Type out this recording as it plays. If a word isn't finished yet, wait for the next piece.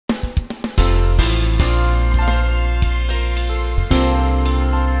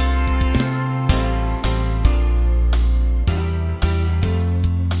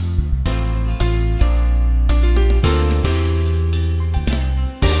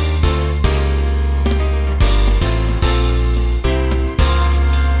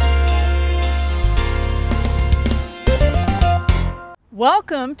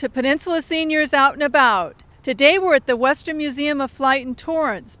Welcome to Peninsula Seniors Out and About. Today we're at the Western Museum of Flight in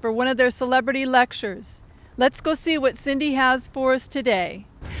Torrance for one of their celebrity lectures. Let's go see what Cindy has for us today.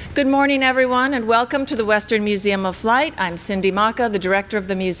 Good morning, everyone, and welcome to the Western Museum of Flight. I'm Cindy Maka, the director of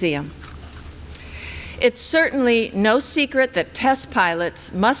the museum. It's certainly no secret that test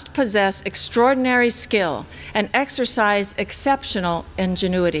pilots must possess extraordinary skill and exercise exceptional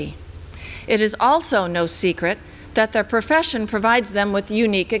ingenuity. It is also no secret that their profession provides them with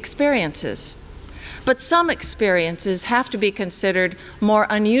unique experiences. But some experiences have to be considered more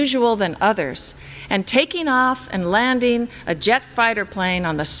unusual than others, and taking off and landing a jet fighter plane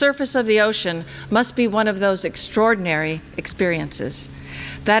on the surface of the ocean must be one of those extraordinary experiences.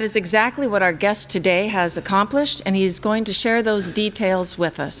 That is exactly what our guest today has accomplished, and he's going to share those details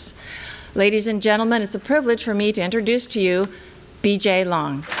with us. Ladies and gentlemen, it's a privilege for me to introduce to you B.J.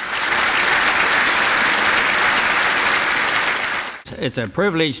 Long. It's a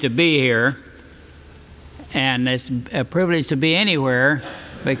privilege to be here, and it's a privilege to be anywhere,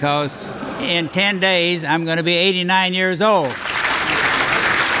 because in 10 days I'm going to be 89 years old. And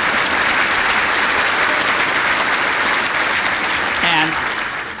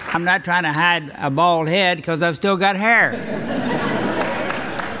I'm not trying to hide a bald head because I've still got hair.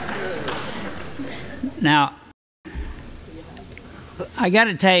 Now, I got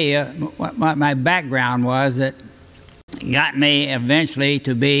to tell you what my background was that got me eventually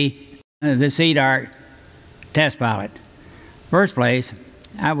to be the CDART test pilot. First place,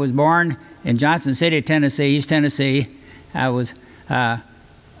 I was born in Johnson City, Tennessee, East Tennessee. I was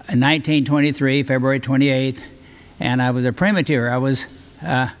in 1923, February 28th, and I was a premature. I was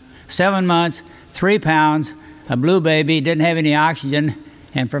 7 months, 3 pounds, a blue baby, didn't have any oxygen,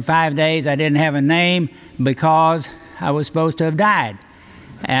 and for 5 days I didn't have a name because I was supposed to have died.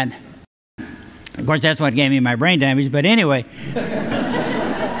 And of course, that's what gave me my brain damage, but anyway,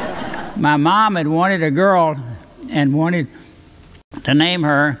 my mom had wanted a girl and wanted to name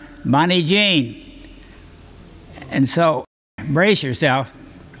her Bonnie Jean. And so, brace yourself,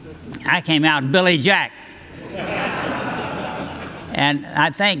 I came out Billy Jack. And I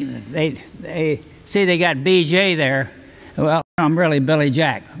think they see they got BJ there. Well, I'm really Billy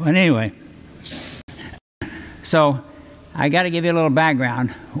Jack. But anyway, so I got to give you a little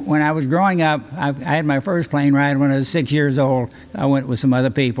background. When I was growing up, I had my first plane ride when I was 6 years old. I went with some other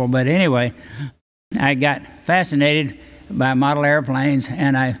people. But anyway, I got fascinated by model airplanes,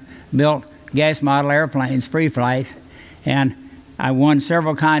 and I built gas model airplanes, free flight, and I won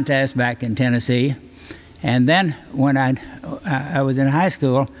several contests back in Tennessee. And then when I was in high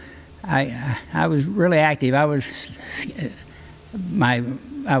school, I was really active. I was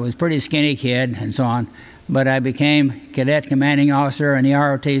a pretty skinny kid and so on. But I became cadet commanding officer in the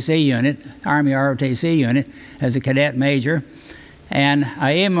ROTC unit, Army ROTC unit, as a cadet major. And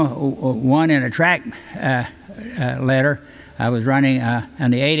I even won in a track letter. I was running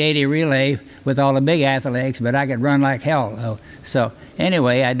on the 880 relay with all the big athletes, but I could run like hell, though. So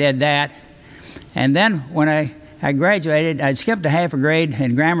anyway, I did that. And then when I graduated, I skipped a half a grade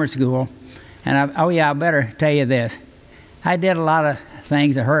in grammar school. And oh yeah, I better tell you this. I did a lot of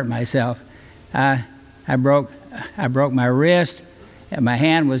things that hurt myself. I broke my wrist, and my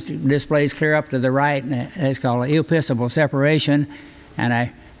hand was displaced clear up to the right, and it's called episcopal separation. And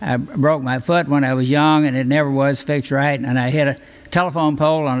I broke my foot when I was young, and it never was fixed right. And I hit a telephone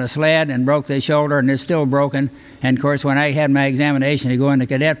pole on a sled and broke the shoulder, and it's still broken. And of course, when I had my examination to go in the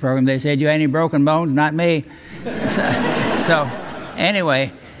cadet program, they said, "You have any broken bones?" Not me. So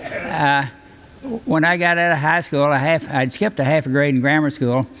anyway, when I got out of high school, I'd skipped a half a grade in grammar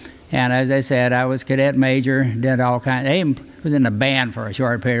school. And as I said, I was cadet major, did all kinds. I even was in a band for a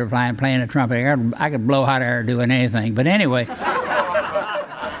short period of time, playing the trumpet. I could blow hot air doing anything. But anyway,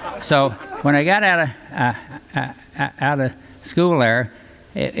 so when I got out of school there,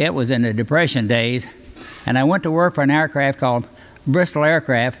 it was in the Depression days, and I went to work for an aircraft called Bristol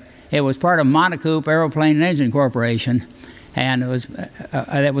Aircraft. It was part of Monocoop Aeroplane and Engine Corporation, and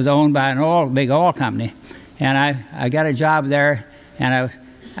it was owned by an big oil company. And I got a job there, and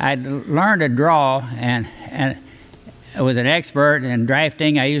I'd learned to draw, and I was an expert in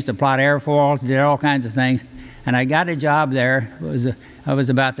drafting. I used to plot airfoils, did all kinds of things. And I got a job there. I was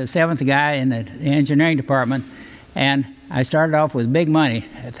about the 7th guy in the engineering department, and I started off with big money,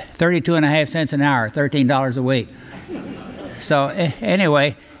 32.5 cents an hour, $13 a week. So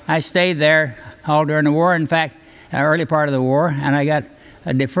anyway, I stayed there all during the war. In fact, early part of the war, and I got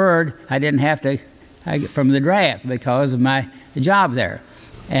deferred. I didn't have to from the draft because of my job there.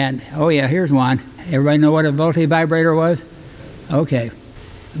 And, oh yeah, here's one. Everybody know what a Volte vibrator was? Okay.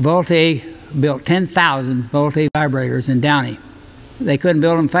 Volte built 10,000 Volte vibrators in Downey. they couldn't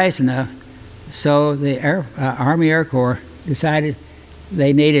build them fast enough. So the Army Air Corps decided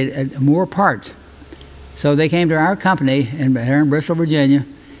they needed more parts. So they came to our company here in Bristol, Virginia,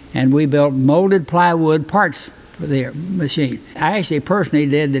 and we built molded plywood parts for the machine. I actually personally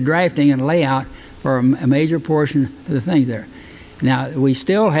did the drafting and layout for a major portion of the things there. Now we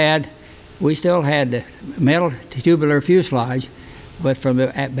still had the metal tubular fuselage, but from the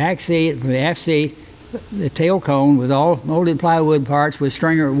back seat, from the aft seat, the tail cone was all molded plywood parts with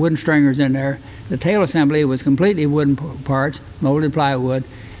wooden stringers in there. The tail assembly was completely wooden parts, molded plywood,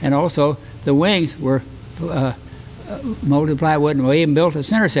 and also the wings were molded plywood, and we even built a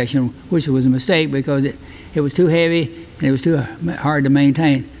center section, which was a mistake because it was too heavy and it was too hard to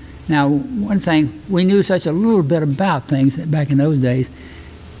maintain. Now, one thing, we knew such a little bit about things back in those days.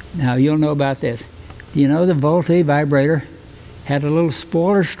 Now, you'll know about this. You know the Volte vibrator had a little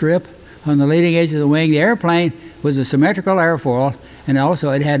spoiler strip on the leading edge of the wing. The airplane was a symmetrical airfoil, and also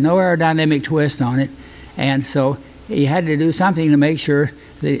it had no aerodynamic twist on it, and so you had to do something to make sure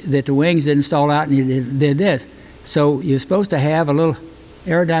that the wings didn't stall out, and you did this. So you're supposed to have a little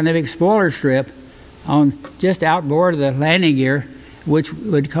aerodynamic spoiler strip on just outboard of the landing gear, which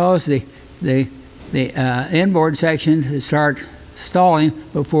would cause the inboard section to start stalling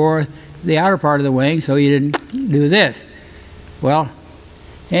before the outer part of the wing, so you didn't do this. Well,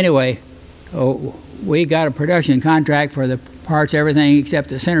 anyway, we got a production contract for the parts, everything except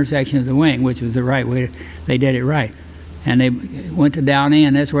the center section of the wing, which was the right way. They did it right. And they went to Downey,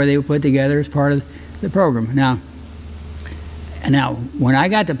 and that's where they were put together as part of the program. Now, when I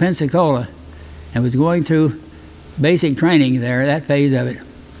got to Pensacola and was going through basic training there, that phase of it,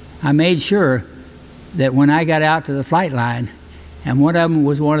 I made sure that when I got out to the flight line, and one of them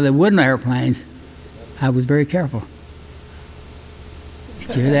was one of the wooden airplanes, I was very careful.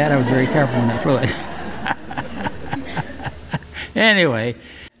 Did you hear that? I was very careful when I flew it. Anyway,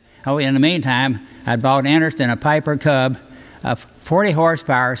 in the meantime, I bought interest in a Piper Cub, a 40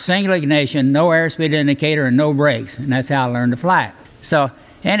 horsepower, single ignition, no airspeed indicator, and no brakes. And that's how I learned to fly. So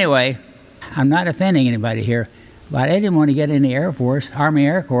anyway, I'm not offending anybody here, but I didn't want to get in the Air Force, Army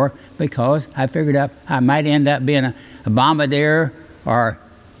Air Corps, because I figured I might end up being a bombardier or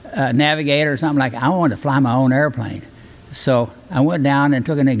a navigator or something like that. I wanted to fly my own airplane. So I went down and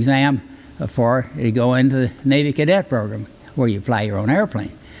took an exam to go into the Navy Cadet program, where you fly your own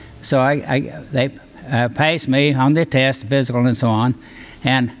airplane. So they passed me on the test, physical and so on,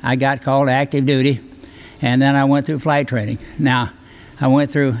 and I got called to active duty, and then I went through flight training. Now, I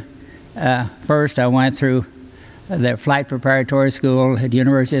went through, first I went through the flight preparatory school at the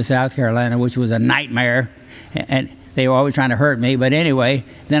University of South Carolina, which was a nightmare, and they were always trying to hurt me, but anyway,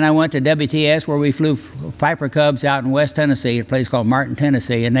 then I went to WTS, where we flew Piper Cubs out in West Tennessee, a place called Martin,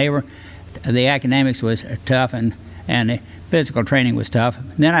 Tennessee, and the academics was tough, and the physical training was tough.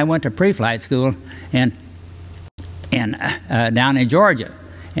 Then I went to pre-flight school down in Georgia,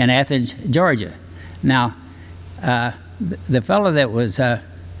 in Athens, Georgia. Now, the fellow that was that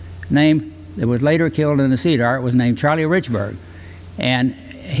was later killed in the Sea Dart was named Charlie Richburg, and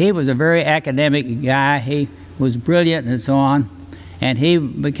he was a very academic guy. He was brilliant and so on, and he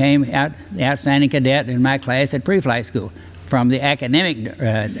became the outstanding cadet in my class at pre-flight school from the academic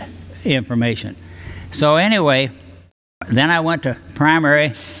information. So anyway, then I went to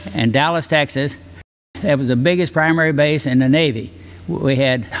primary in Dallas, Texas. That was the biggest primary base in the Navy. We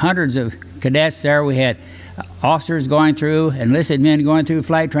had hundreds of cadets there. We had officers going through, enlisted men going through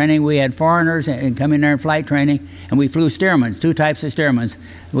flight training. We had foreigners coming there in flight training, and we flew Stearmans, two types of Stearmans.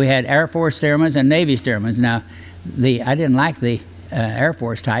 We had Air Force Stearmans and Navy Stearmans. Now, I didn't like the Air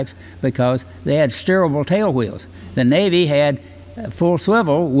Force types because they had steerable tail wheels. The Navy had full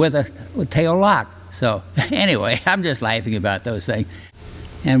swivel with a tail lock. So anyway, I'm just laughing about those things.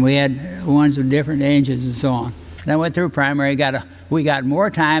 And we had ones with different engines and so on. And I went through primary, we got more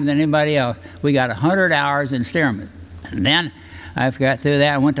time than anybody else. We got 100 hours in Stearman. And then I got through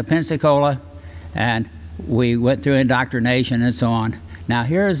that, I went to Pensacola, and we went through indoctrination and so on. Now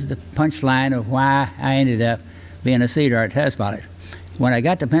here's the punchline of why I ended up being a Sea Dart test pilot. When I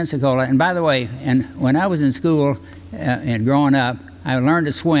got to Pensacola, and by the way, when I was in school and growing up, I learned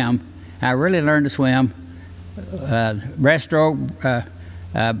to swim. I really learned to swim, breaststroke,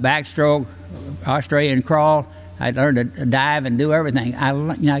 backstroke, Australian crawl. I learned to dive and do everything.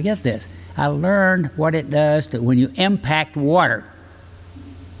 Now get this, I learned what it does to when you impact water.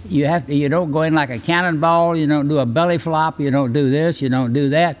 You don't go in like a cannonball, you don't do a belly flop, you don't do this, you don't do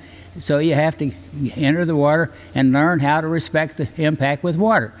that. So you have to enter the water and learn how to respect the impact with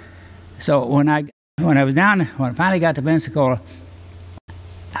water. So when I finally got to Pensacola,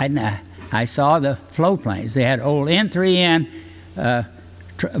 I saw the float planes. They had old N3N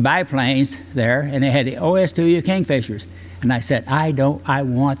biplanes there, and they had the OS2U Kingfishers. And I said, I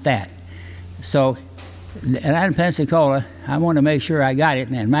want that. So, and out in Pensacola, I wanted to make sure I got it.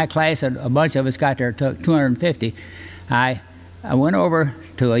 And in my class, a bunch of us got there, took 250. I went over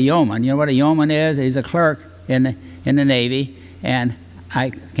to a yeoman. You know what a yeoman is? He's a clerk in the Navy. And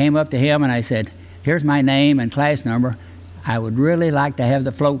I came up to him and I said, here's my name and class number. I would really like to have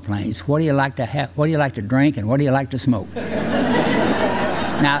the float planes. What do you like to have? What do you like to drink, and what do you like to smoke?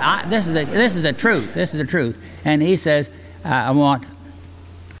 Now, this is the truth. This is the truth. And he says, I want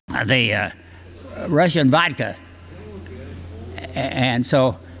the Russian vodka. And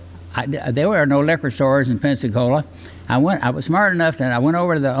so there were no liquor stores in Pensacola. I was smart enough that I went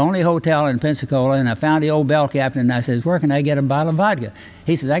over to the only hotel in Pensacola, and I found the old bell captain, and I says, where can I get a bottle of vodka?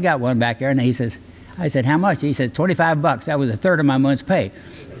 He says, I got one back there. And he says, I said, how much? He says, $25. That was a third of my month's pay.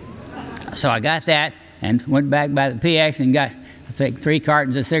 So I got that and went back by the PX and got, I think, 3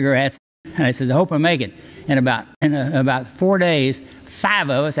 cartons of cigarettes. And I said, I hope I make it. In about 4 days, 5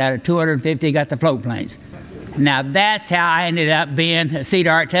 of us out of 250 got the float planes. Now that's how I ended up being a Sea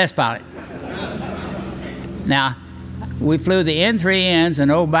Dart test pilot. Now, we flew the N3Ns,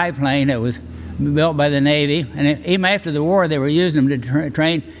 an old biplane that was built by the Navy, and even after the war, they were using them to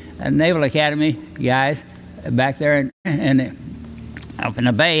train Naval Academy guys back there up in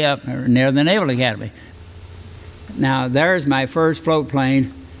the bay up near the Naval Academy. Now, there's my first float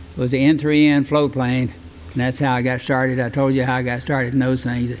plane. It was the N3N float plane, and that's how I got started. I told you how I got started in those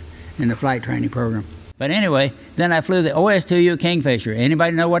things in the flight training program. But anyway, then I flew the OS2U Kingfisher.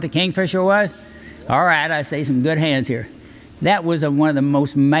 Anybody know what the Kingfisher was? All right, I see some good hands here. That was one of the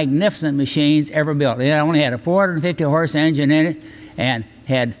most magnificent machines ever built. It only had a 450-horse engine in it and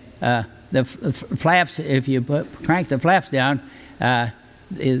had the flaps. If you crank the flaps down,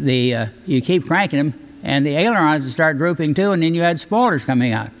 you keep cranking them, and the ailerons would start drooping too, and then you had spoilers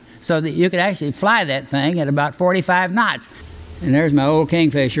coming out. So that you could actually fly that thing at about 45 knots. And there's my old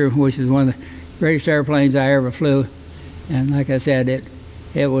Kingfisher, which is one of the greatest airplanes I ever flew. And like I said,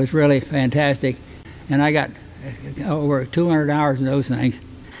 it was really fantastic. And I got over 200 hours in those things.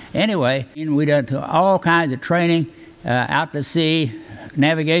 Anyway, we done all kinds of training out to sea,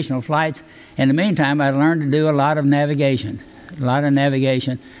 navigational flights. In the meantime, I learned to do a lot of navigation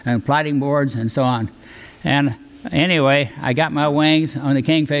and plotting boards and so on. And anyway, I got my wings on the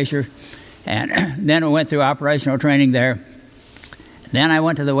Kingfisher, and then I went through operational training there. Then I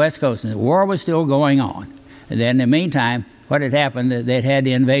went to the West Coast, and the war was still going on. And then in the meantime, what had happened, they'd had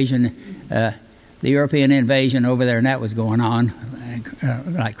the invasion, the European invasion over there, and that was going on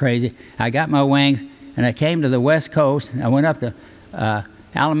like crazy. I got my wings, and I came to the West Coast. I went up to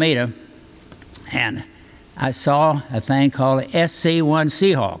Alameda, and I saw a thing called the SC-1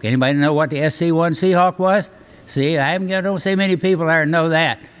 Seahawk. Anybody know what the SC-1 Seahawk was? See, don't see many people there know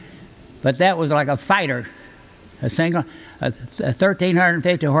that. But that was like a fighter, a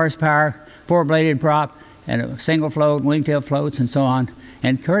 1,350 horsepower, 4-bladed prop, and a single float, wingtip floats, and so on.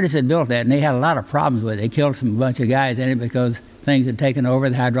 And Curtiss had built that, and they had a lot of problems with it. They killed a bunch of guys in it because things had taken over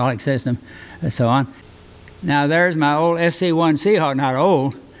the hydraulic system, and so on. Now there's my old SC-1 Seahawk, not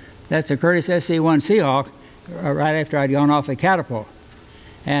old. That's the Curtiss SC-1 Seahawk, right after I'd gone off the catapult.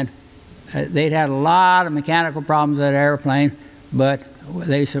 And they'd had a lot of mechanical problems with that airplane, but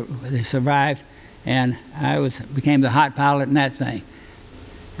they survived, and I became the hot pilot in that thing.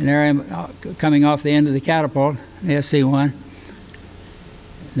 And there I am coming off the end of the catapult, the SC-1.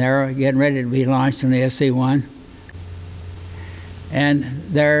 They're getting ready to be launched on the SC-1. And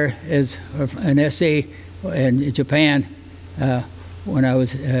there is an SC in Japan when I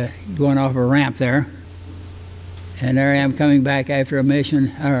was going off a ramp there. And there I am coming back after a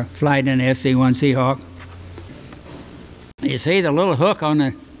mission, or flight in the SC-1 Seahawk. You see the little hook on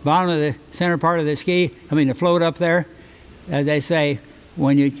the bottom of the center part of the ski, the float up there? As they say,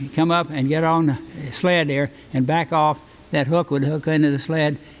 when you come up and get on the sled there and back off, that hook would hook into the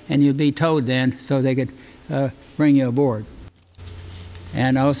sled, and you'd be towed then, so they could bring you aboard.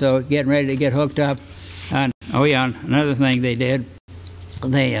 And also getting ready to get hooked up. Oh yeah, another thing they did,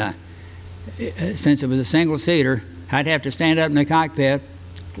 since it was a single-seater, I'd have to stand up in the cockpit,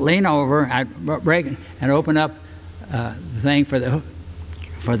 lean over, I'd break and open up the thing for the hook,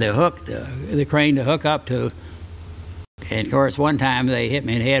 the crane to hook up to. And of course, one time they hit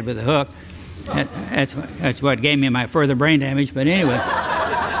me in the head with a hook. That's what gave me my further brain damage. But anyway,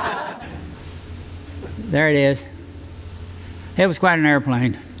 there it is. It was quite an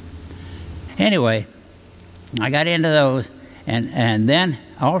airplane. Anyway, I got into those, and then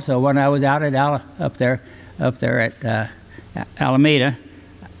also when I was out at up there at Alameda,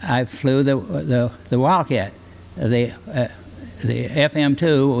 I flew the Wildcat, the the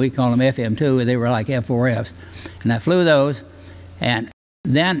FM2, we call them FM2, they were like F4Fs. And I flew those, and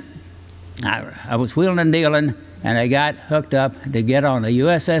then I was wheeling and dealing, and I got hooked up to get on the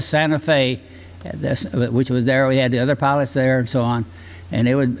USS Santa Fe, which was there. We had the other pilots there and so on, and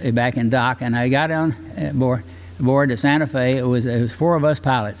it was back in dock. And I got on board the Santa Fe. It was 4 of us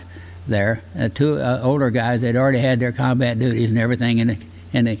pilots there, 2 older guys. They'd already had their combat duties and everything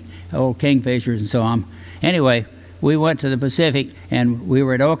in the old Kingfishers and so on. Anyway, we went to the Pacific, and we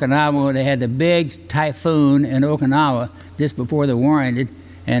were at Okinawa. They had the big typhoon in Okinawa just before the war ended,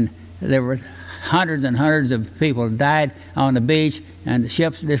 and there were hundreds and hundreds of people died on the beach, and the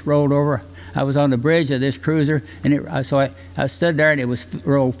ships just rolled over. I was on the bridge of this cruiser, and so I stood there, and it was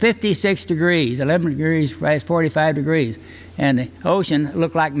rolled 56 degrees, 11 degrees, rise 45 degrees, and the ocean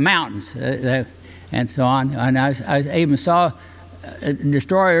looked like mountains, and so on. And I even saw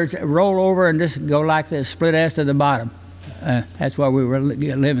destroyers roll over and just go like this, split S to the bottom. That's what we were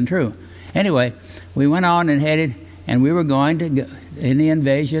living through. Anyway, we went on and headed, and we were going to go in the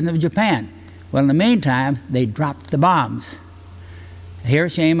invasion of Japan. Well, in the meantime, they dropped the bombs,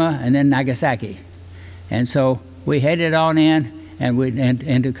 Hiroshima and then Nagasaki. And so we headed on in and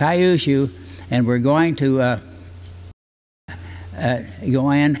into Kyushu, and we're going to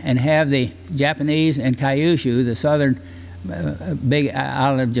go in and have the Japanese in Kyushu, the southern big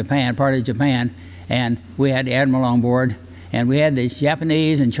island of Japan, part of Japan, and we had the admiral on board, and we had the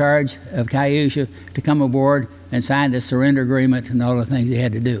Japanese in charge of Kyushu to come aboard and sign the surrender agreement and all the things they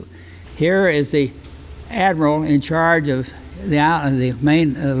had to do. Here is the admiral in charge of the island, the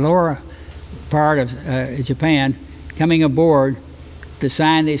main lower part of Japan, coming aboard to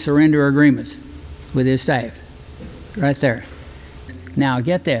sign the surrender agreements with his staff, right there. Now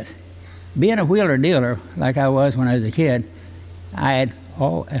get this, being a wheeler dealer like I was when I was a kid, as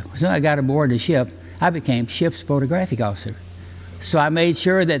soon as I got aboard the ship, I became ship's photographic officer. So I made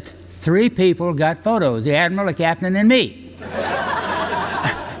sure that 3 people got photos, the admiral, the captain, and me.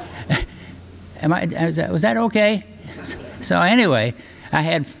 Was that okay? So anyway, I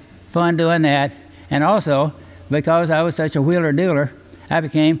had fun doing that, and also because I was such a wheeler dealer, I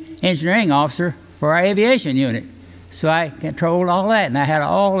became engineering officer for our aviation unit. So I controlled all that, and I had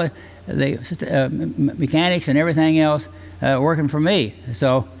all the mechanics and everything else working for me.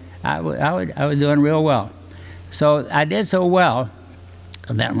 So I was doing real well. So I did so well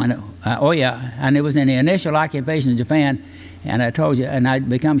that when and it was in the initial occupation of Japan, and I told you, and I'd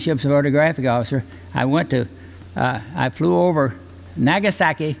become ship's photographic officer. I flew over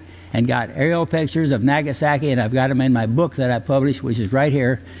Nagasaki and got aerial pictures of Nagasaki, and I've got them in my book that I published, which is right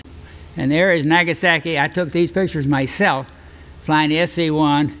here. And there is Nagasaki. I took these pictures myself, flying the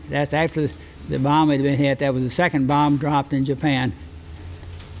SC-1. That's after the bomb had been hit. That was the second bomb dropped in Japan.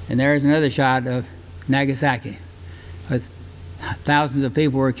 And there's another shot of Nagasaki. Thousands of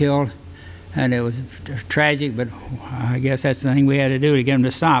people were killed, and it was tragic, but I guess that's the thing we had to do to get them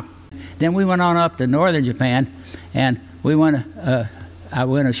to stop. Then we went on up to northern Japan, and I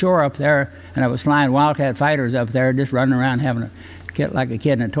went ashore up there, and I was flying Wildcat fighters up there, just running around having like a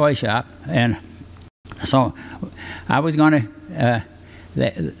kid in a toy shop. And so I was going to,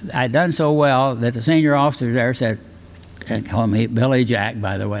 I'd done so well that the senior officers there said, call me Billy Jack,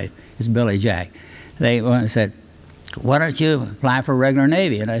 by the way, it's Billy Jack. They said, why don't you apply for regular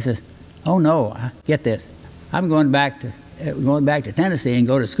Navy? And I said, oh no, get this, I'm going back to Tennessee and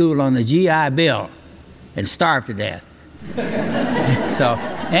go to school on the GI Bill and starve to death. So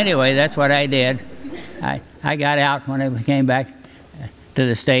anyway, that's what I did. I got out when I came back to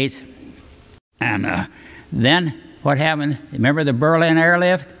the States, and then what happened? Remember the Berlin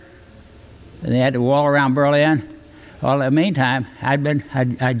airlift? They had the wall around Berlin. Well, in the meantime, I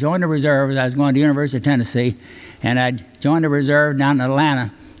joined the reserve. I was going to the University of Tennessee, and I joined the reserve down in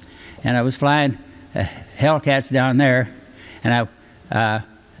Atlanta, and I was flying Hellcats down there, and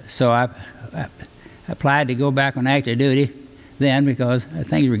so I applied to go back on active duty then because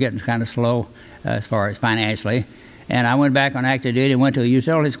things were getting kind of slow as far as financially. And I went back on active duty, went to a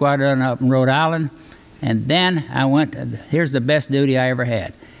utility squadron up in Rhode Island, and then I went to, here's the best duty I ever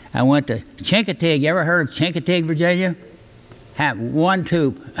had. I went to Chincoteague. You ever heard of Chincoteague, Virginia? Have 1,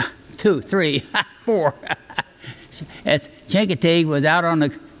 2, 3, 4. Chincoteague was out on the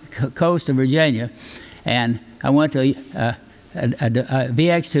coast of Virginia, and I went to a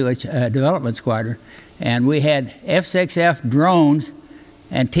VX2, a development squadron, and we had F6F drones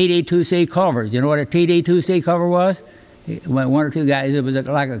and TD-2C covers. You know what a TD-2C cover was? 1 or 2 guys, it was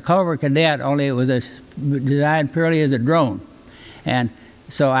like a cover cadet, only it was designed purely as a drone. And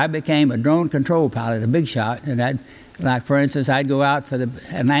so I became a drone control pilot, a big shot, and I'd Like, for instance, I'd go out for the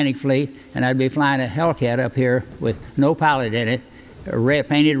Atlantic Fleet, and I'd be flying a Hellcat up here with no pilot in it,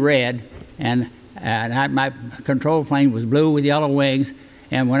 painted red, and my control plane was blue with yellow wings.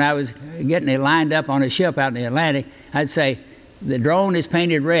 And when I was getting it lined up on a ship out in the Atlantic, I'd say, the drone is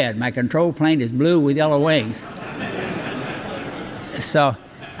painted red, my control plane is blue with yellow wings. So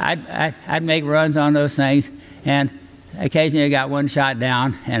I'd make runs on those things, and occasionally I got one shot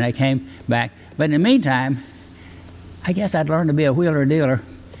down, and I came back. But in the meantime, I guess I'd learned to be a wheeler dealer.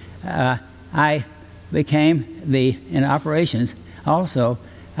 I became in operations also,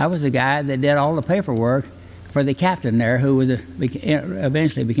 I was the guy that did all the paperwork for the captain there, who was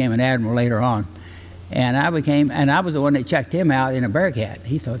eventually became an admiral later on. And I was the one that checked him out in a Bearcat.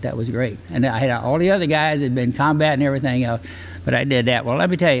 He thought that was great. And I had all the other guys that had been in combat and everything else, but I did that. Well, let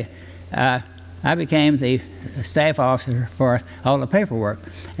me tell you, I became the staff officer for all the paperwork,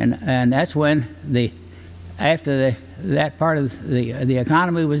 and that's when after that part of the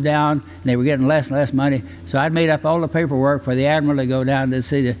economy was down, and they were getting less and less money. So I'd made up all the paperwork for the admiral to go down to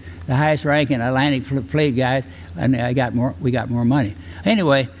see the highest ranking Atlantic Fleet guys, and we got more money.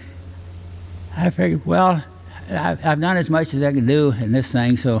 Anyway, I figured, well, I've done as much as I can do in this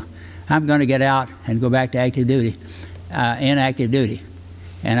thing, so I'm going to get out and go back to active duty, inactive duty.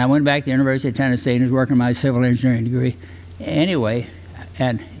 And I went back to the University of Tennessee and was working on my civil engineering degree. Anyway,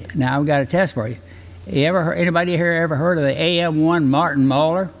 and now I've got a test for you. Anybody here ever heard of the AM-1 Martin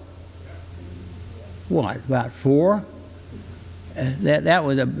Mauler? What, about 4? That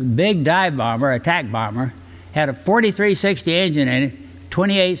was a big dive bomber, attack bomber. Had a 4360 engine in it,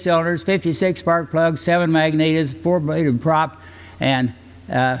 28 cylinders, 56 spark plugs, 7 magnetos, 4-bladed prop, and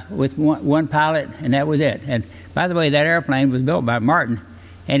with one pilot, and that was it. And by the way, that airplane was built by Martin,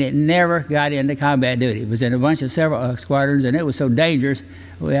 and it never got into combat duty. It was in a bunch of several squadrons, and it was so dangerous.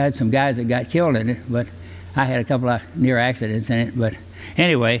 We had some guys that got killed in it, but I had a couple of near accidents in it. But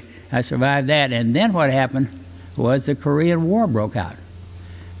anyway, I survived that. And then what happened was the Korean War broke out.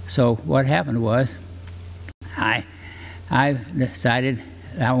 So what happened was I decided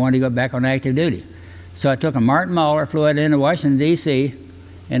I wanted to go back on active duty. So I took a Martin Mauler, flew it into Washington, D.C.,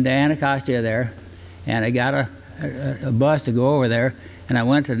 into Anacostia there, and I got a bus to go over there, and I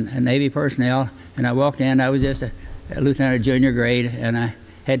went to Navy personnel, and I walked in. I was just a lieutenant of junior grade, and I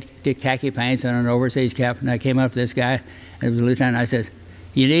had khaki pants and an overseas cap, and I came up to this guy, and it was a lieutenant. I says,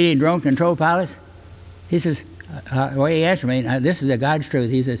 "You need any drone control pilots?" He says, well, he answered me, this is the God's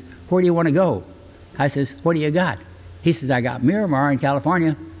truth. He says, "Where do you want to go?" I says, "What do you got?" He says, "I got Miramar in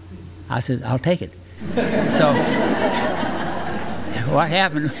California." I said, "I'll take it." So what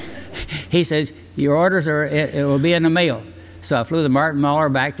happened, he says, "Your orders it will be in the mail." So I flew the Martin Mauler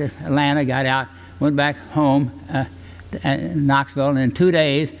back to Atlanta, got out, went back home, in Knoxville, and in 2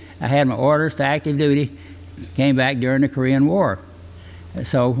 days I had my orders to active duty, came back during the Korean War.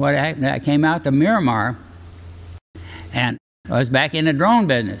 So what happened, I came out to Miramar, and I was back in the drone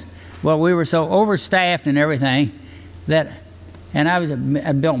business. Well, we were so overstaffed and everything that, and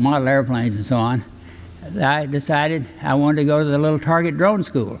I built model airplanes and so on, I decided I wanted to go to the little target drone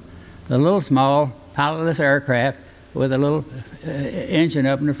school, the little small pilotless aircraft with a little engine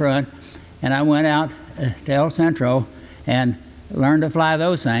up in the front, and I went out to El Centro and learned to fly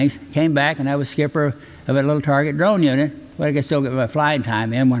those things. Came back, and I was skipper of a little target drone unit, but I could still get my flying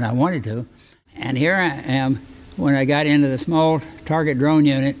time in when I wanted to. And here I am when I got into the small target drone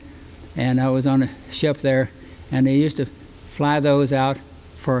unit, and I was on a ship there, and they used to fly those out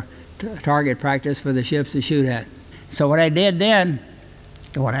for target practice for the ships to shoot at. So what I did then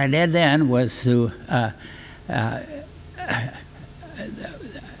was to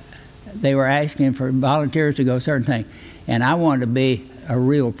they were asking for volunteers to go certain things, and I wanted to be a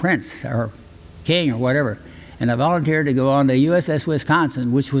real prince or king or whatever, and I volunteered to go on the USS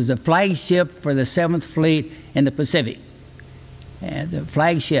Wisconsin, which was the flagship for the 7th Fleet in the Pacific, and the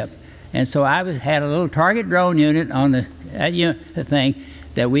flagship. And so I had a little target drone unit on the thing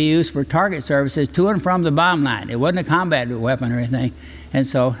that we used for target services to and from the bomb line. It wasn't a combat weapon or anything, and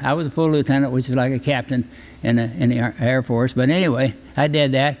so I was a full lieutenant, which is like a captain in the Air Force. But anyway, I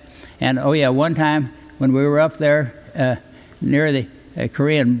did that. And oh yeah, one time when we were up there near the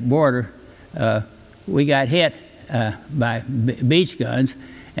Korean border, we got hit by beach guns,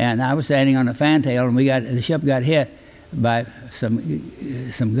 and I was standing on the fantail, and the ship got hit by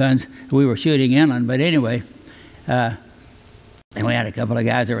some guns we were shooting inland. But anyway, and we had a couple of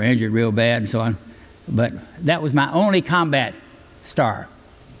guys that were injured real bad and so on. But that was my only combat star.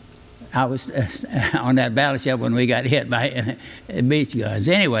 I was on that battleship when we got hit by beach guns.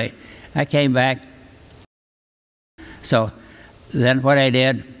 Anyway, I came back. So then what I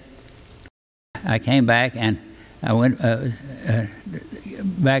did, I came back, and I went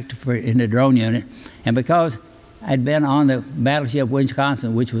back in the drone unit, and because I'd been on the battleship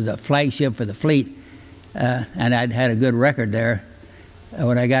Wisconsin, which was a flagship for the fleet, and I'd had a good record there,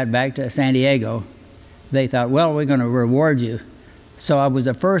 when I got back to San Diego, they thought, well, we're going to reward you. So I was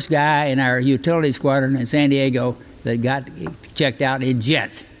the first guy in our utility squadron in San Diego that got checked out in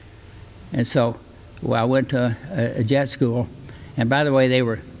jets. And so I went to a jet school. And by the way, they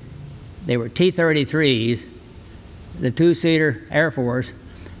were T-33s, the two-seater Air Force.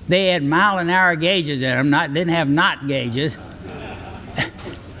 They had mile-an-hour gauges in them, didn't have knot gauges.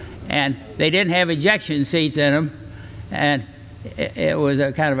 And they didn't have ejection seats in them. And it was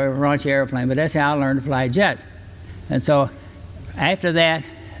a kind of a raunchy airplane, but that's how I learned to fly jets. And so after that,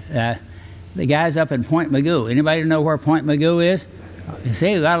 the guys up in Point Mugu. Anybody know where Point Mugu is? You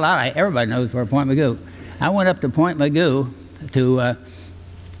see, we got a lot of, everybody knows where Point Mugu. I went up to Point Mugu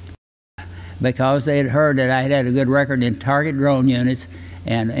because they had heard that I had a good record in target drone units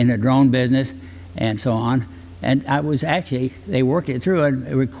and in the drone business and so on. And I was actually, they worked it through and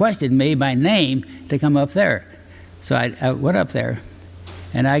requested me by name to come up there. So I went up there,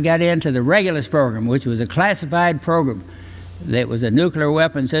 and I got into the Regulus program, which was a classified program. That was a nuclear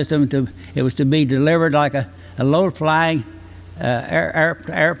weapon system. It was to be delivered like a low-flying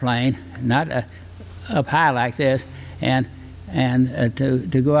airplane, not up high like this, and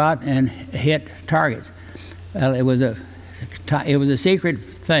to go out and hit targets. Well, it was a secret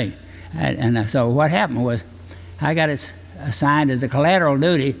thing, and so what happened was I got assigned as a collateral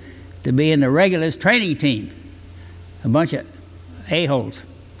duty to be in the Regulus training team. A bunch of a-holes.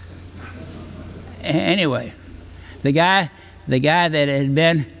 Anyway, the guy that had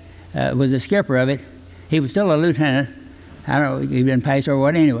been was the skipper of it. He was still a lieutenant. I don't know if he'd been passed or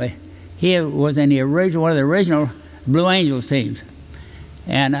what. Anyway, he was in the original, one of the original Blue Angels teams,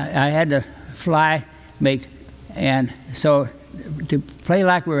 and I had to fly, and so to play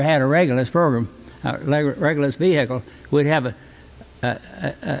like we had a Regulus program, a Regulus vehicle, we'd have an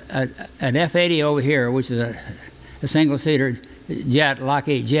F-80 over here, which is a single-seater jet,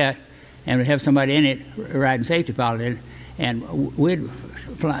 Lockheed jet, and we'd have somebody in it riding safety pilot in it, and we'd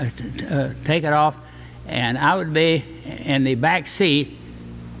fly, take it off, and I would be in the back seat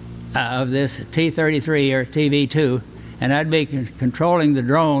of this T-33 or TV-2, and I'd be controlling the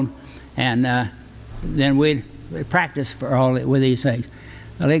drone, and then we'd practice with these things.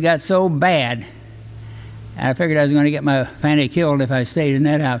 Well, it got so bad, I figured I was going to get my fanny killed if I stayed in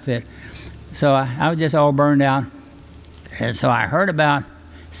that outfit. So I was just all burned out. And so I heard about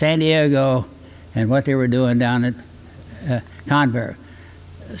San Diego and what they were doing down at Convair.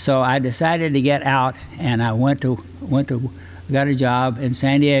 So I decided to get out, and I got a job in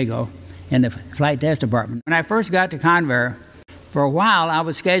San Diego in the flight test department. When I first got to Convair, for a while I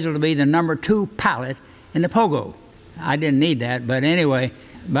was scheduled to be the #2 pilot in the Pogo. I didn't need that, but anyway,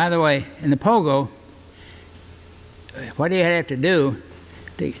 by the way, in the Pogo, what he had to do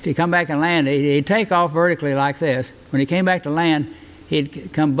to come back and land, he'd take off vertically like this. When he came back to land, he'd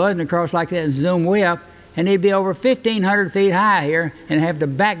come buzzing across like that and zoom way up, and he'd be over 1,500 feet high here and have to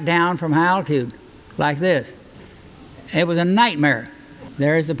back down from high altitude like this. It was a nightmare.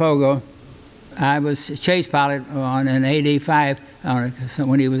 There's the Pogo. I was chase pilot on an AD-5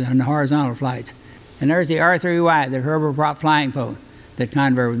 when he was on the horizontal flights. And there's the R3Y, the turboprop flying boat that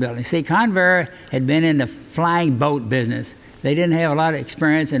Convair was building. See, Convair had been in the flying boat business. They didn't have a lot of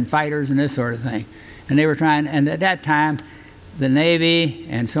experience in fighters and this sort of thing. And they were trying, and at that time, the Navy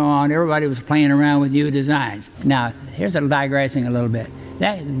and so on, everybody was playing around with new designs. Now, here's digressing a little bit.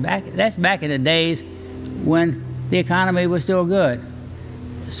 That's back in the days when the economy was still good.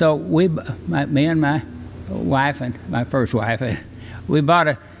 So me and my wife, and my first wife, we bought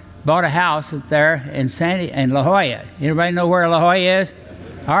a house there in La Jolla. Anybody know where La Jolla is?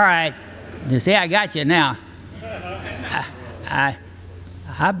 All right. You see, I got you now.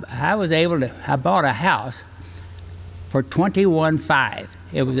 I was able to, I bought a house for $21,500.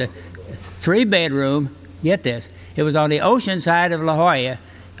 It was a 3-bedroom, get this, it was on the ocean side of La Jolla,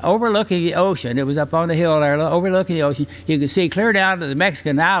 overlooking the ocean. It was up on the hill there, overlooking the ocean. You could see clear down to the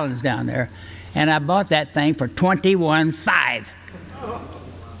Mexican islands down there. And I bought that thing for $21,500.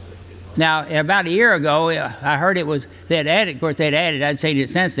 Now, about a year ago, I heard it was, they'd added, of course they'd added, I'd seen it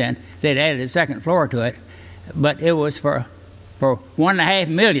since then, they'd added a second floor to it, but it was for $1.5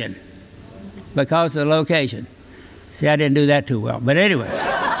 million because of the location. See, I didn't do that too well, but anyway.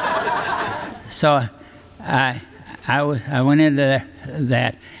 So I went into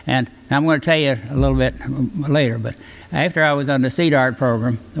that, and I'm going to tell you a little bit later, but after I was on the CDART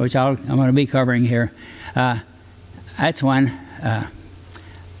program, which I'm going to be covering here, that's when,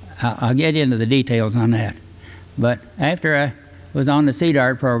 I'll get into the details on that. But after I was on the Sea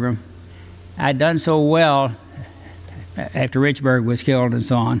Dart program, I'd done so well after Richburg was killed and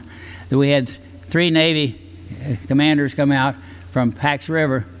so on, that we had 3 Navy commanders come out from Pax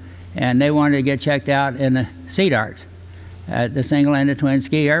River, and they wanted to get checked out in the Sea Darts, the single-ended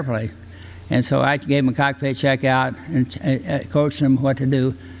twin-ski airplane. And so I gave them a cockpit checkout and coached them what to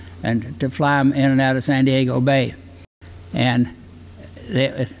do and to fly them in and out of San Diego Bay. And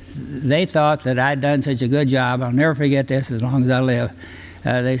they thought that I'd done such a good job. I'll never forget this as long as I live.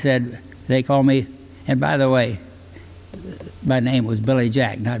 They said, they called me, and by the way, my name was Billy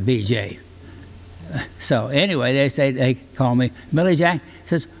Jack, not BJ. So anyway, they called me, Billy Jack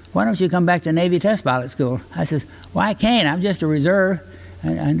says, why don't you come back to Navy Test Pilot School? I says, well, I can't. I'm just a reserve.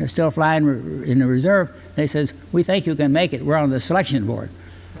 I'm still flying in the reserve. They says, we think you can make it. We're on the selection board.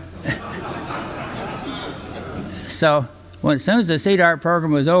 So as soon as the Sea Dart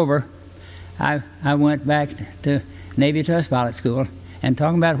program was over, I went back to Navy Test Pilot School. And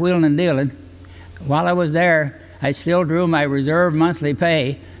talking about wheeling and dealing, while I was there, I still drew my reserve monthly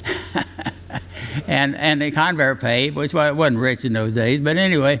pay and the convair pay, which wasn't rich in those days. But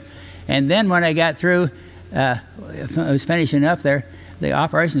anyway, and then when I got through, I was finishing up there, the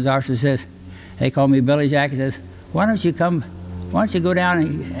operations officer says, they called me Billy Jack, and says, why don't you go down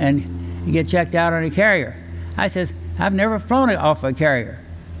and get checked out on a carrier? I says, I've never flown off a carrier.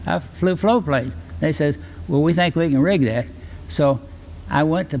 I flew float planes. They says, well, we think we can rig that. So I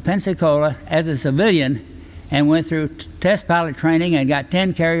went to Pensacola as a civilian and went through test pilot training and got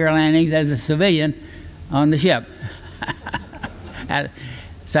 10 carrier landings as a civilian on the ship.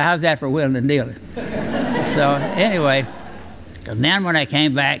 So how's that for wheeling and dealing? So anyway, and then when I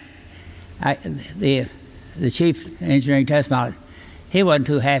came back, the chief engineering test pilot, he wasn't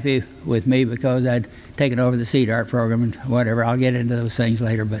too happy with me because I'd taken over the Sea Dart program and whatever. I'll get into those things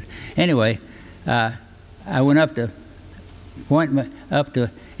later. But anyway, I went up to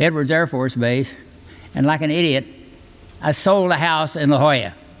Edwards Air Force Base, and like an idiot, I sold a house in La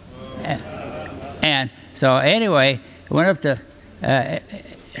Jolla. And so anyway, I went up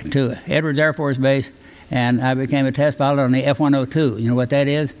to Edwards Air Force Base, and I became a test pilot on the F-102. You know what that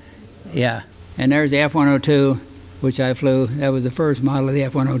is? Yeah. And there's the F-102, which I flew. That was the first model of the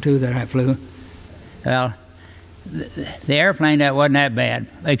F-102 that I flew. Well, the airplane, that wasn't that bad,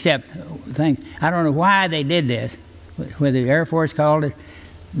 except, I don't know why they did this. When the Air Force called it,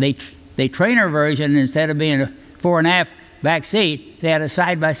 the trainer version, instead of being a fore and aft back seat, they had a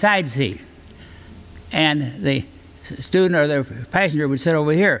side-by-side seat. And the student or the passenger would sit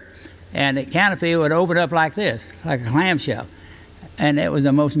over here, and the canopy would open up like this, like a clamshell. And it was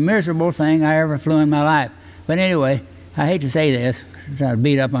the most miserable thing I ever flew in my life. But anyway, I hate to say this, trying to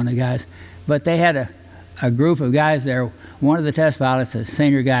beat up on the guys, but they had a group of guys there. One of the test pilots, a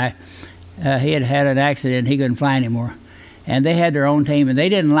senior guy, he had had an accident, he couldn't fly anymore. And they had their own team, and they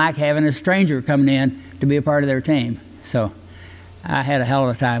didn't like having a stranger coming in to be a part of their team. So I had a hell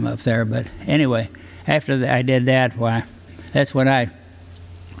of a time up there. But anyway, after I did that, why, that's when I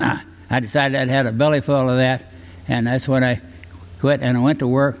decided I'd had a belly full of that, and that's when I quit and I went to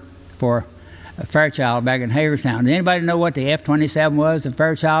work for Fairchild back in Hagerstown. Does anybody know what the F-27 was, the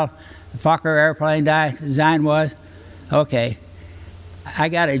Fairchild, the Fokker airplane design was? Okay. I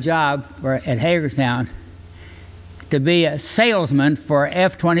got a job at Hagerstown to be a salesman for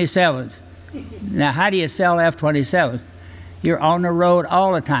F-27s. Now, how do you sell F-27s? You're on the road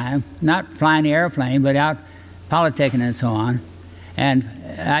all the time, not flying the airplane, but out politicking and so on. And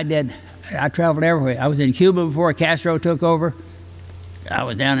I traveled everywhere. I was in Cuba before Castro took over. I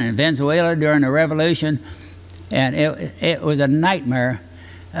was down in Venezuela during the revolution, and it was a nightmare.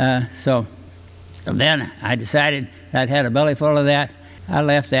 So then I decided I'd had a belly full of that. I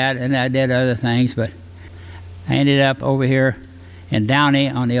left that and I did other things, but I ended up over here in Downey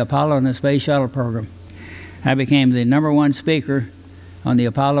on the Apollo and the Space Shuttle program. I became the #1 speaker on the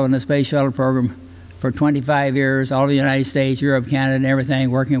Apollo and the Space Shuttle program for 25 years, all the United States, Europe, Canada, and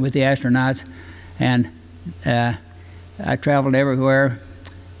everything, working with the astronauts. And I traveled everywhere,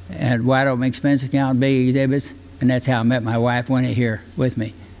 had wide open expense account, big exhibits, and that's how I met my wife, Winnie, here with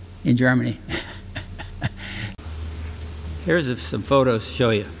me in Germany. Here's some photos to show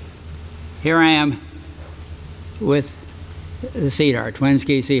you. Here I am with the Sea Dart,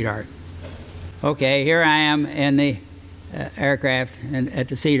 twin-ski Sea Dart. Okay, here I am in the aircraft and at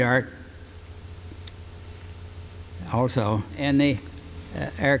the Sea Dart. Also in the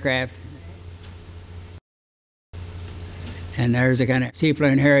aircraft. And there's a kind of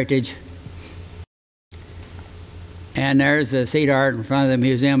seaplane heritage. And there's the Sea Dart in front of the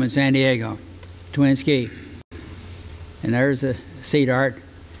museum in San Diego, twin ski. And there's the Sea Dart.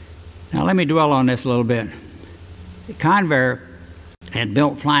 Now let me dwell on this a little bit. Convair had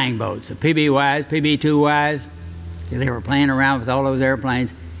built flying boats, the PB-Ys, PB-2Ys. They were playing around with all those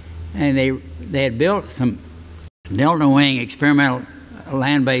airplanes, and they had built some Delta Wing experimental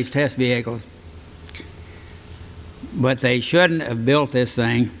land-based test vehicles, but they shouldn't have built this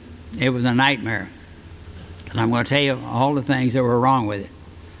thing. It was a nightmare. And I'm going to tell you all the things that were wrong with it.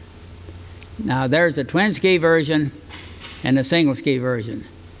 Now, there's a twin ski version and a single ski version.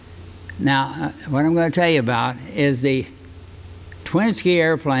 Now, what I'm going to tell you about is the twin ski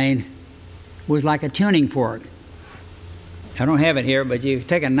airplane was like a tuning fork. I don't have it here, but you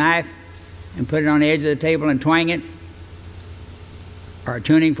take a knife and put it on the edge of the table and twang it, or a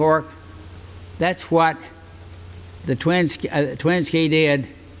tuning fork. That's what the twin ski did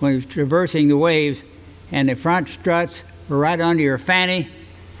when it was traversing the waves, and the front struts were right under your fanny,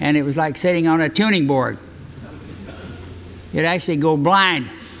 and it was like sitting on a tuning board. You'd actually go blind.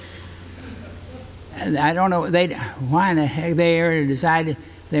 And I don't know why in the heck they ever decided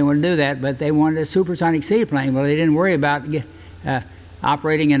they wanted to do that, but they wanted a supersonic seaplane. Well, they didn't worry about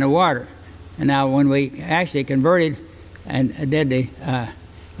operating in the water. And now when we actually converted and did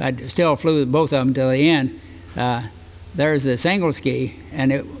I still flew both of them till the end. There's the single ski,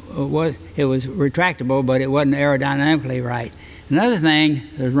 and it was retractable, but it wasn't aerodynamically right. Another thing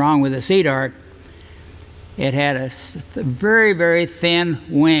that was wrong with the Sea Dart, it had a very, very thin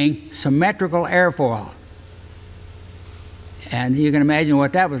wing, symmetrical airfoil. And you can imagine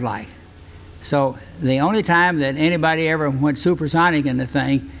what that was like. So the only time that anybody ever went supersonic in the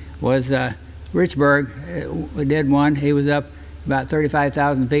thing was Richburg did one. He was up about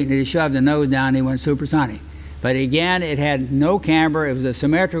 35,000 feet, and he shoved the nose down and he went supersonic. But again, it had no camber. It was a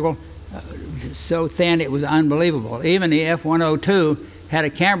symmetrical, so thin it was unbelievable. Even the F-102 had a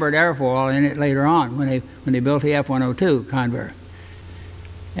cambered airfoil in it later on when they built the F-102 Convair.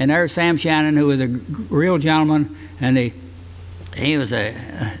 And there's Sam Shannon, who was a real gentleman, and he was a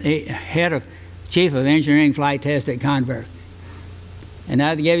chief of engineering flight test at Convair. And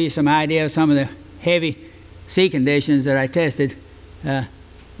now to give you some idea of some of the heavy sea conditions that I tested the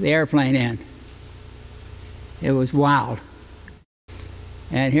airplane in. It was wild.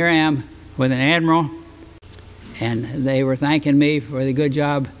 And here I am with an admiral, and they were thanking me for the good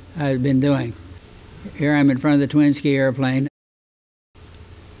job I had been doing. Here I'm in front of the twin ski airplane.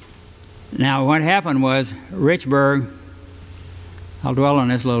 Now what happened was Richburg, I'll dwell on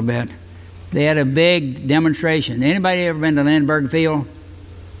this a little bit, they had a big demonstration. Anybody ever been to Lindbergh Field?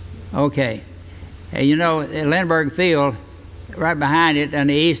 Okay. Hey, you know, at Lindbergh Field, right behind it on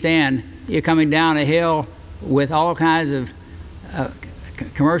the east end, you're coming down a hill with all kinds of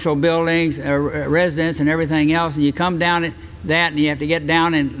commercial buildings, residents and everything else, and you come down at that and you have to get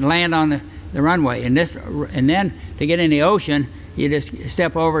down and land on the runway. And then to get in the ocean, you just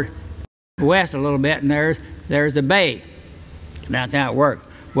step over west a little bit and there's the bay. That's how it worked.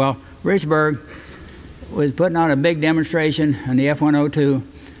 Well, Richburg was putting on a big demonstration on the F-102,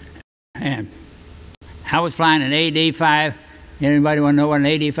 and I was flying an AD-5. Anybody want to know what an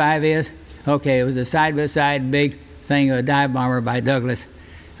AD-5 is? Okay, it was a side-by-side big thing of a dive bomber by Douglas.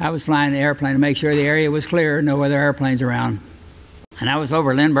 I was flying the airplane to make sure the area was clear, no other airplanes around. And I was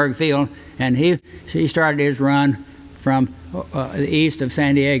over Lindbergh Field, and he started his run from the east of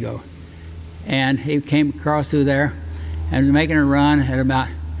San Diego. And he came across through there and was making a run at about,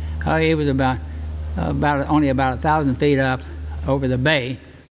 he was only about 1,000 feet up over the bay.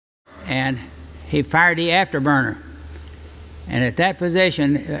 And he fired the afterburner. And at that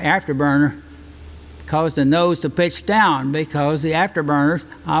position, the afterburner caused the nose to pitch down because the afterburners,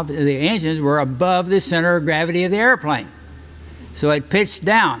 the engines were above the center of gravity of the airplane. So it pitched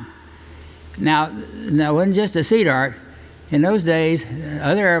down. Now it wasn't just a Sea Dart. In those days,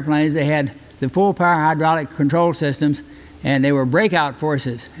 other airplanes, they had the full power hydraulic control systems, and they were breakout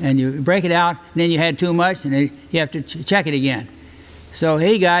forces. And you break it out, and then you had too much, and then you have to check it again. So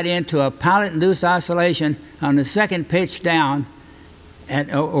he got into a pilot-induced oscillation on the second pitch down at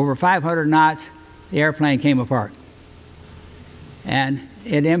over 500 knots. The airplane came apart. And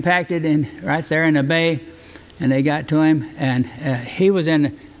it impacted right there in the bay, and they got to him, and he was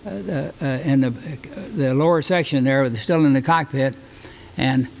in the lower section there, still in the cockpit,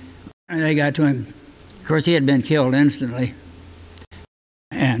 and they got to him. Of course, he had been killed instantly,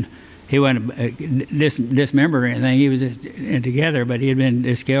 and he wasn't dismembered or anything. He was just together, but he had been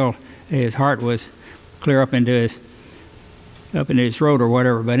just killed. His heart was clear up into his throat or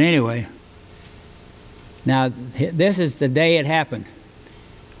whatever. But anyway, now this is the day it happened.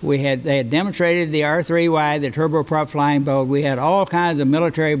 They had demonstrated the F2Y, the turboprop flying boat. We had all kinds of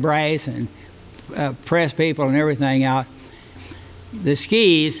military brass and press people and everything out. The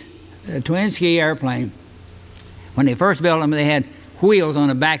skis, the twin ski airplane, When they first built them, they had wheels on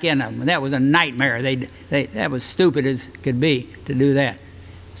the back end of them. That was a nightmare. That was stupid as could be to do that.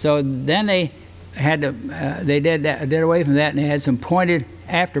 So then they had to, they did away from that, and they had some pointed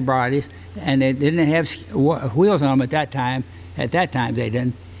afterbodies, and they didn't have wheels on them at that time. At that time they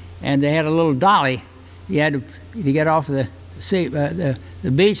didn't, and they had a little dolly. You had to get off the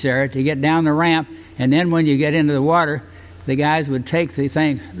beach there to get down the ramp, and then when you get into the water, the guys would take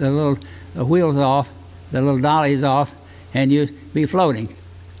the wheels off, the little dollies off, and you'd be floating.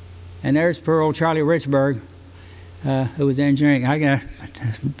 And there's poor old Charlie Richburg, who was engineering. I got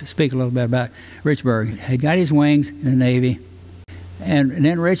to speak a little bit about Richburg. He got his wings in the Navy, and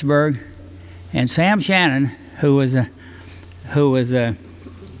then Richburg and Sam Shannon, who was head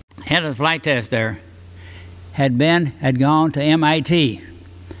of the flight test there, had gone to MIT.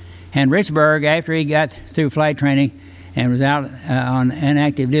 And Richburg, after he got through flight training and was out on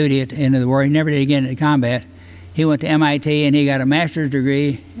inactive duty at the end of the war, he never did get into combat. He went to MIT and he got a master's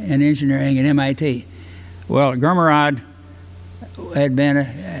degree in engineering at MIT. Well, Gurmarad had been,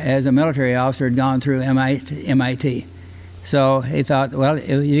 as a military officer, had gone through MIT. So he thought, well,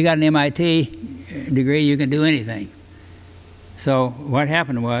 if you got an MIT degree, you can do anything. So what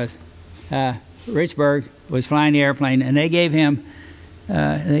happened was, Richburg was flying the airplane, and they gave him,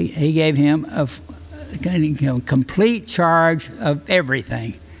 he gave him a complete charge of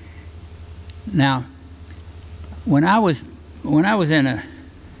everything. Now, when I was in a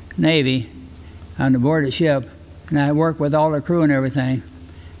Navy on the board of the ship, and I worked with all the crew and everything,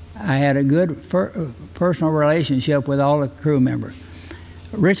 I had a good personal relationship with all the crew members.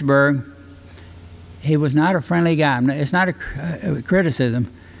 Richburg, he was not a friendly guy. It's not a criticism,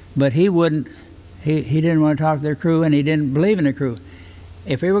 but he didn't want to talk to their crew, and he didn't believe in the crew.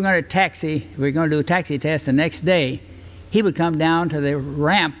 If we were going to do a taxi test the next day, he would come down to the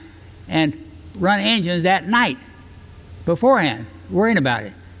ramp and run engines that night beforehand, worrying about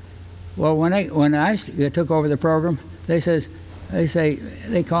it. Well, when I took over the program, they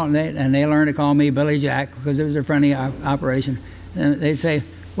learned to call me Billy Jack because it was a friendly operation. And they say,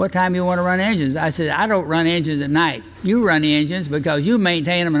 "What time you want to run engines?" I said, "I don't run engines at night. You run the engines because you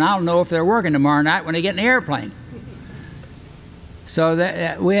maintain them, and I'll know if they're working tomorrow night when they get in the airplane."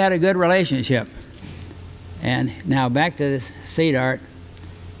 So we had a good relationship. And now back to the Sea Dart.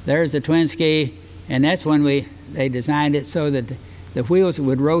 There's the twin ski, and that's when they designed it so that the wheels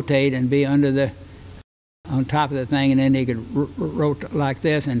would rotate and be on top of the thing, and then they could rotate like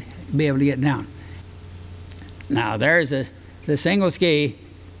this and be able to get down. Now there's the single ski.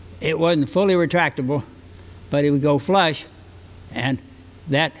 It wasn't fully retractable, but it would go flush, and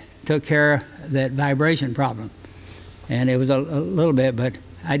that took care of that vibration problem. And it was a little bit, but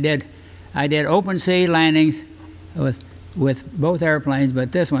I did open sea landings with both airplanes,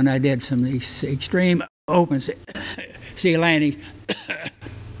 but this one I did some extreme open sea landings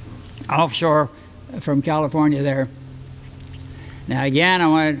offshore from California there. Now again, I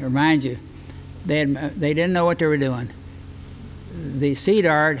want to remind you, they didn't know what they were doing. The Sea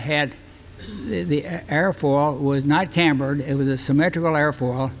Dart had the airfoil was not cambered. It was a symmetrical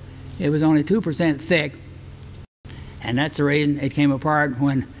airfoil. It was only 2% thick, and that's the reason it came apart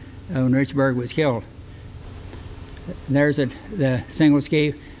when Richburg was killed. There's the single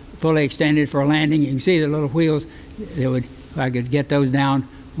ski, fully extended for landing. You can see the little wheels. I could get those down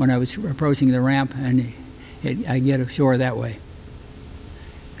when I was approaching the ramp, and I'd get ashore that way.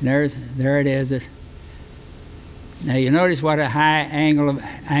 And there it is. Now you notice what a high angle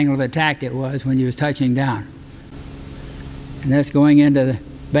of attack it was when you was touching down. And that's going into the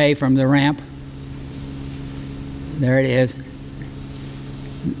bay from the ramp. There it is.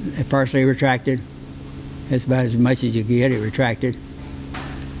 It partially retracted. That's about as much as you can get it retracted.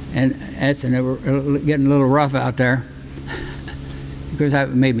 And that's getting a little rough out there because that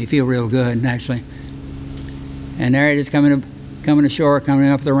made me feel real good, actually. And there it is coming ashore, coming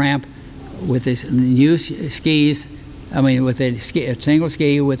up the ramp with this new skis. I mean, with a single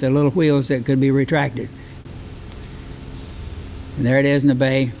ski with the little wheels that could be retracted. And there it is in the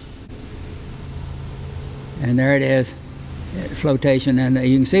bay. And there it is, flotation. And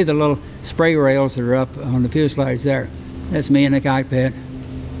you can see the little spray rails that are up on the fuselage there. That's me in the cockpit.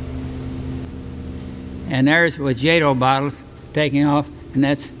 And there's with JATO bottles taking off, and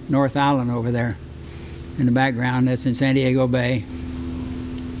that's North Island over there. In the background, that's in San Diego Bay.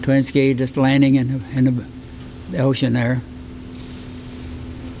 Twin ski just landing in the ocean there.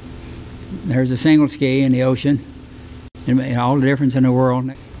 There's a single ski in the ocean, and all the difference in the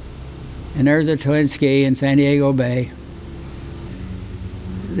world. And there's a twin ski in San Diego Bay.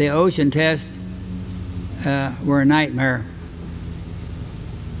 The ocean tests were a nightmare.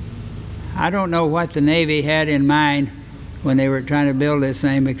 I don't know what the Navy had in mind when they were trying to build this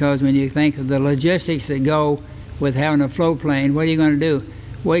thing, because when you think of the logistics that go with having a float plane, what are you going to do?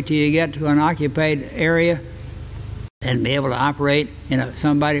 Wait till you get to an occupied area and be able to operate in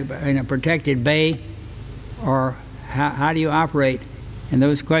a protected bay? Or how do you operate? And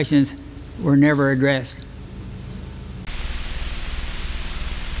those questions were never addressed.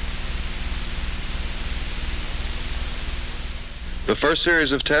 The first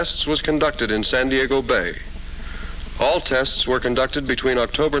series of tests was conducted in San Diego Bay. All tests were conducted between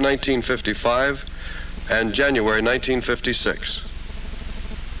October 1955 and January 1956.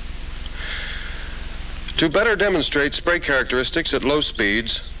 To better demonstrate spray characteristics at low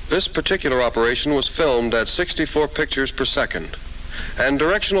speeds, this particular operation was filmed at 64 pictures per second, and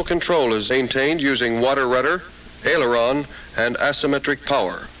directional control is maintained using water rudder, aileron, and asymmetric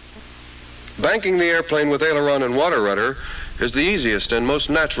power. Banking the airplane with aileron and water rudder is the easiest and most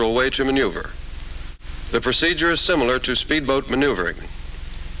natural way to maneuver. The procedure is similar to speedboat maneuvering.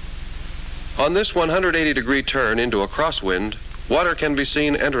 On this 180-degree turn into a crosswind, water can be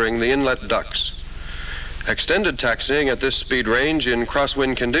seen entering the inlet ducts. Extended taxiing at this speed range in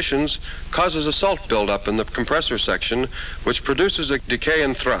crosswind conditions causes a salt buildup in the compressor section, which produces a decay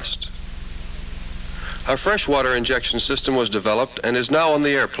in thrust. A freshwater injection system was developed and is now on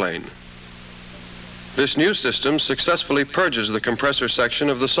the airplane. This new system successfully purges the compressor section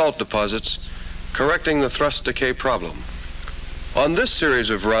of the salt deposits, correcting the thrust decay problem. On this series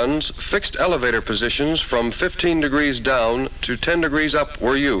of runs, fixed elevator positions from 15 degrees down to 10 degrees up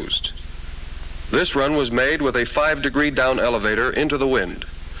were used. This run was made with a 5-degree down elevator into the wind.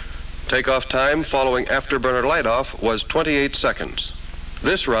 Takeoff time following afterburner light-off was 28 seconds.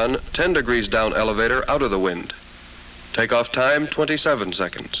 This run, 10 degrees down elevator out of the wind. Takeoff time, 27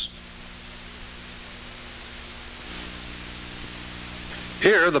 seconds.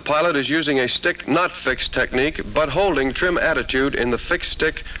 Here, the pilot is using a stick not fixed technique, but holding trim attitude in the fixed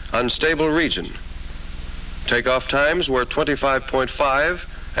stick unstable region. Takeoff times were 25.5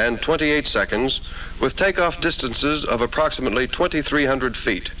 and 28 seconds, with takeoff distances of approximately 2,300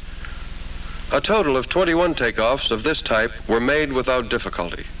 feet. A total of 21 takeoffs of this type were made without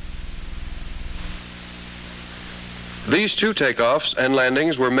difficulty. These 2 takeoffs and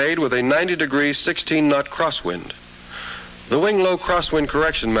landings were made with a 90-degree 16-knot crosswind. The wing-low crosswind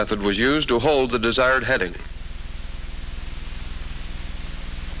correction method was used to hold the desired heading.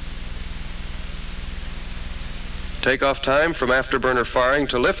 Takeoff time from afterburner firing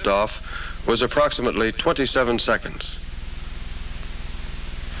to liftoff was approximately 27 seconds.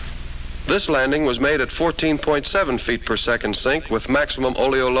 This landing was made at 14.7 feet per second sink with maximum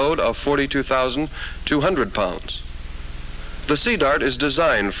oleo load of 42,200 pounds. The Sea Dart is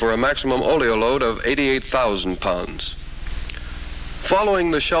designed for a maximum oleo load of 88,000 pounds.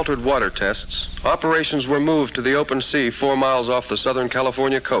 Following the sheltered water tests, operations were moved to the open sea 4 miles off the Southern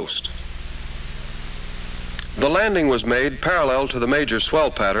California coast. The landing was made parallel to the major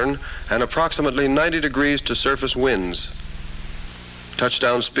swell pattern and approximately 90 degrees to surface winds.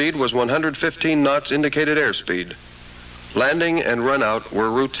 Touchdown speed was 115 knots indicated airspeed. Landing and run out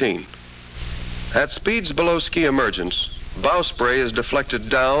were routine. At speeds below ski emergence, bow spray is deflected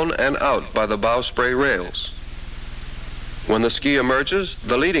down and out by the bow spray rails. When the ski emerges,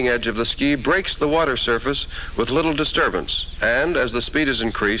 the leading edge of the ski breaks the water surface with little disturbance, and as the speed is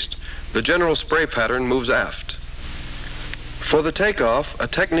increased, the general spray pattern moves aft. For the takeoff, a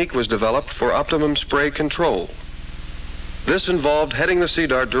technique was developed for optimum spray control. This involved heading the Sea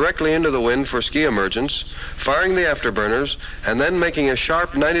Dart directly into the wind for ski emergence, firing the afterburners, and then making a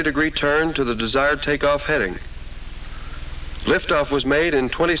sharp 90-degree turn to the desired takeoff heading. Liftoff was made in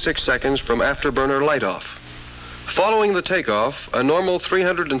 26 seconds from afterburner light-off. Following the takeoff, a normal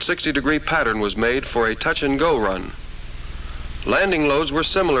 360-degree pattern was made for a touch-and-go run. Landing loads were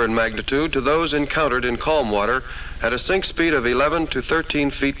similar in magnitude to those encountered in calm water at a sink speed of 11 to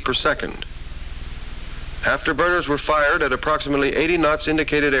 13 feet per second. Afterburners were fired at approximately 80 knots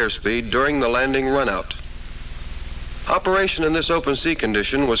indicated airspeed during the landing run-out. Operation in this open sea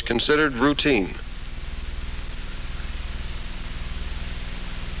condition was considered routine.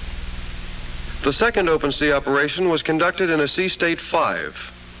 The second open sea operation was conducted in a sea state 5.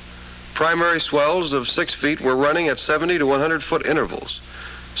 Primary swells of 6 feet were running at 70 to 100 foot intervals.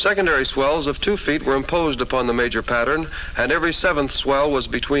 Secondary swells of 2 feet were imposed upon the major pattern, and every 7th swell was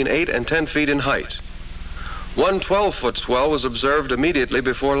between 8 and 10 feet in height. One 12-foot swell was observed immediately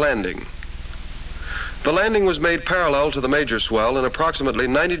before landing. The landing was made parallel to the major swell in approximately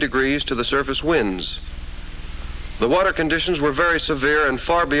 90 degrees to the surface winds. The water conditions were very severe and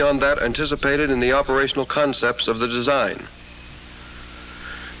far beyond that anticipated in the operational concepts of the design.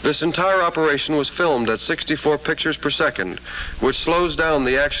 This entire operation was filmed at 64 pictures per second, which slows down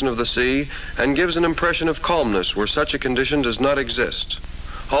the action of the sea and gives an impression of calmness where such a condition does not exist.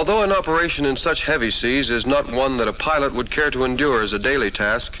 Although an operation in such heavy seas is not one that a pilot would care to endure as a daily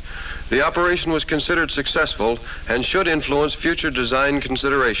task, the operation was considered successful and should influence future design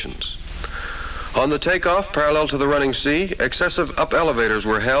considerations. On the takeoff, parallel to the running sea, excessive up elevators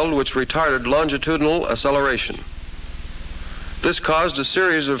were held which retarded longitudinal acceleration. This caused a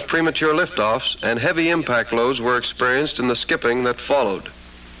series of premature liftoffs, and heavy impact loads were experienced in the skipping that followed.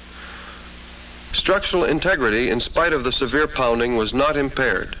 Structural integrity, in spite of the severe pounding, was not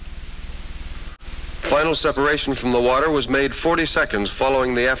impaired. Final separation from the water was made 40 seconds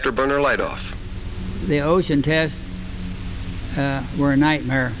following the afterburner light-off. The ocean tests were a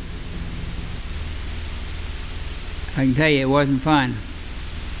nightmare. I can tell you it wasn't fun.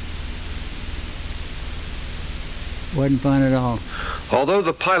 Wasn't fun at all. Although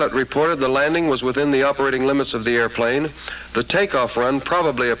the pilot reported the landing was within the operating limits of the airplane, the takeoff run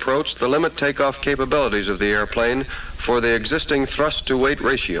probably approached the limit takeoff capabilities of the airplane for the existing thrust-to-weight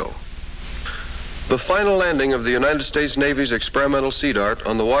ratio. The final landing of the United States Navy's experimental Sea Dart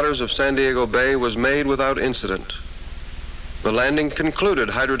on the waters of San Diego Bay was made without incident. The landing concluded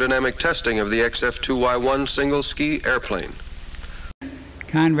hydrodynamic testing of the F2Y single-ski airplane.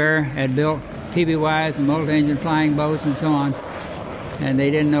 Convair had built PBYs and multi-engine flying boats and so on, and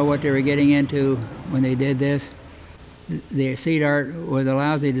they didn't know what they were getting into when they did this. The Sea Dart was a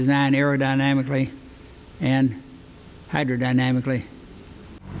lousy design aerodynamically and hydrodynamically.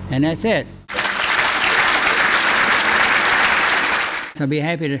 And that's it. So I'll be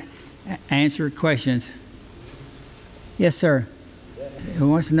happy to answer questions. Yes, sir. Who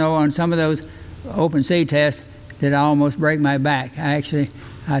wants to know on some of those open sea tests did I almost break my back? I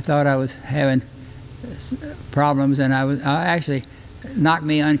thought I was having problems, and I actually knocked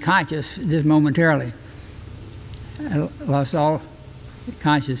me unconscious just momentarily. I lost all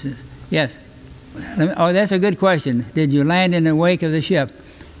consciousness. Yes. Oh, that's a good question. Did you land in the wake of the ship?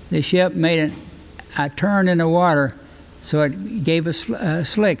 The ship made a turn in the water, so it gave us a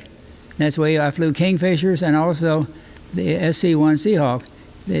slick. That's the way I flew Kingfishers and also the SC-1 Seahawk.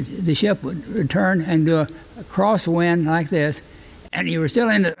 The ship would turn and do a crosswind like this, and you were still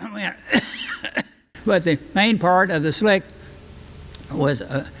in the wind. But the main part of the slick was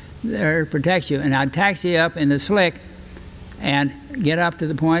there to protect you. And I'd taxi up in the slick and get up to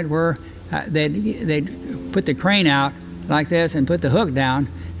the point where they'd put the crane out like this and put the hook down.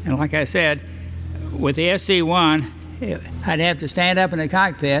 And like I said, with the SC-1, I'd have to stand up in the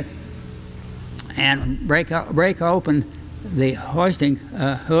cockpit and break open the hoisting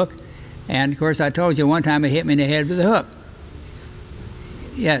hook. And of course, I told you one time it hit me in the head with a hook.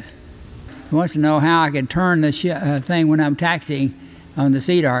 Yes. He wants to know how I could turn the thing when I'm taxiing on the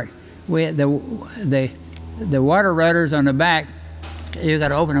Sea Dart. The water rudders on the back, you got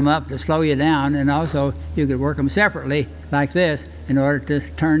to open them up to slow you down, and also you could work them separately like this in order to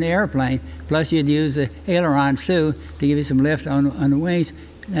turn the airplane. Plus, you'd use the ailerons too to give you some lift on the wings.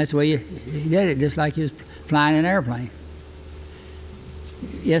 That's the way you did it, just like you was flying an airplane.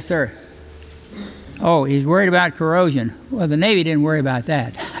 Yes, sir. Oh, he's worried about corrosion. Well, the Navy didn't worry about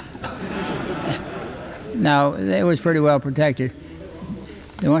that. No, it was pretty well protected.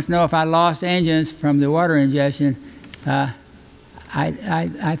 They want to know if I lost engines from the water ingestion. I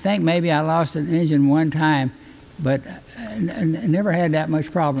think maybe I lost an engine one time, but I never had that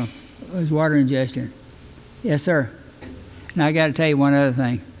much problem. It was water ingestion. Yes, sir. Now I got to tell you one other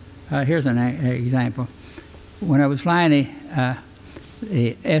thing. Here's an example. When I was flying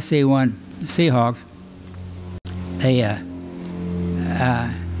the SC-1 Seahawks, they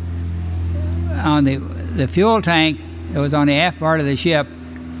on the fuel tank that was on the aft part of the ship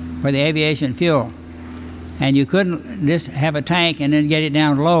for the aviation fuel, and you couldn't just have a tank and then get it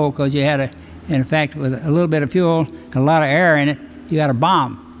down low, because you had in fact, with a little bit of fuel, a lot of air in it, you got a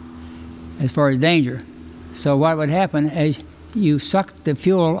bomb as far as danger. So what would happen is you sucked the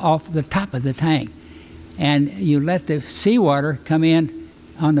fuel off the top of the tank, and you let the seawater come in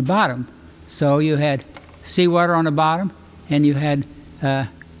on the bottom. So you had seawater on the bottom, and you had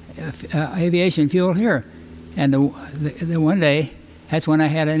aviation fuel here. And the one day, that's when I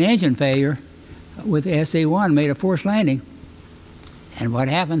had an engine failure with the SC-1, made a forced landing. And what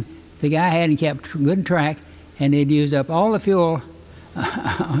happened, the guy hadn't kept good track, and they'd used up all the fuel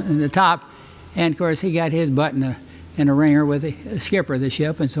on the top, and of course he got his butt in a ringer with the skipper of the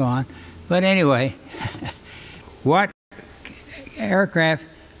ship and so on. But anyway, what aircraft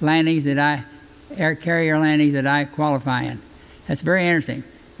landings did air carrier landings did I qualify in? That's very interesting,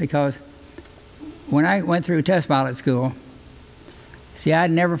 because when I went through test pilot school, See,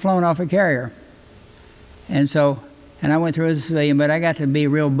 I'd never flown off a carrier. And I went through as a civilian, but I got to be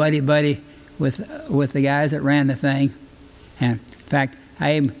real buddy-buddy with the guys that ran the thing. And in fact,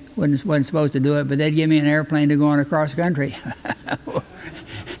 I wasn't supposed to do it, but they'd give me an airplane to go on across country.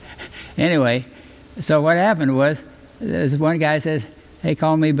 Anyway, so what happened was, there's one guy says, they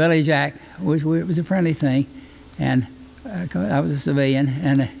called me Billy Jack, which was a friendly thing, and I was a civilian,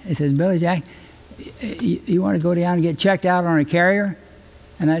 and he says, Billy Jack, you want to go down and get checked out on a carrier?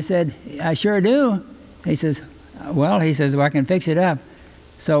 And I said, I sure do. He says, well, I can fix it up.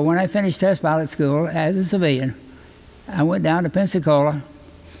 So when I finished test pilot school as a civilian, I went down to Pensacola,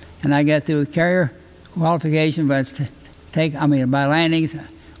 and I got through carrier qualification by landings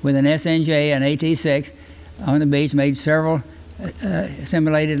with an SNJ and AT-6 on the beach, made several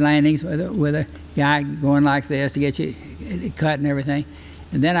simulated landings with a guy going like this to get you cut and everything.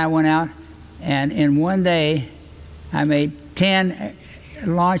 And then I went out, and in one day, I made 10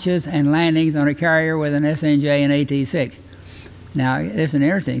 launches and landings on a carrier with an SNJ and AT-6. Now, it's an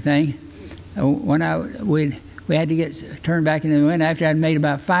interesting thing. When we had to get turned back into the wind after I'd made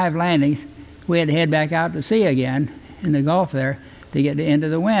about 5 landings, we had to head back out to sea again in the Gulf there to get into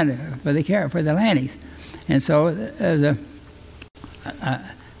the wind for the landings. And so there's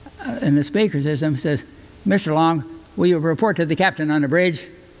in the speaker system says, Mr. Long, will you report to the captain on the bridge?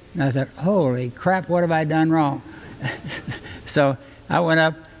 And I thought, holy crap, what have I done wrong? So I went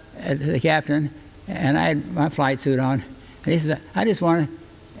up to the captain, and I had my flight suit on. And he says, I just want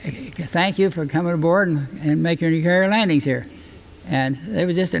to thank you for coming aboard and making your carrier landings here. And it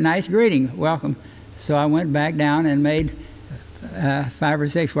was just a nice greeting, welcome. So I went back down and made 5 or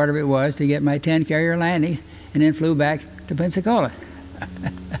 6, whatever it was, to get my 10 carrier landings, and then flew back to Pensacola.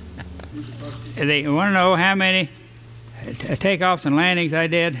 They want to know how many takeoffs and landings I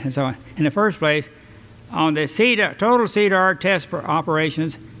did, and so on. In the first place, on the total CDR test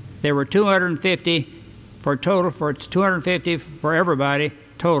operations, there were 250 for 250 for everybody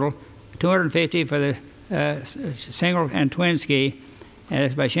total, 250 for the single and twin ski. And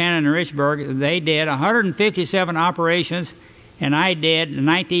it's by Shannon and Richburg. They did 157 operations, and I did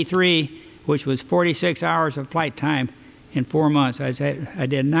 93, which was 46 hours of flight time in 4 months. I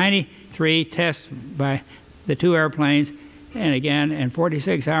did 93 tests by the 2 airplanes, and again, and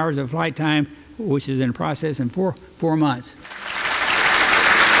 46 hours of flight time, which is in process in four months.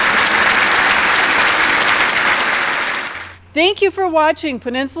 Thank you for watching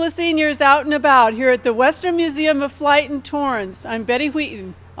Peninsula Seniors Out and About here at the Western Museum of Flight in Torrance. I'm Betty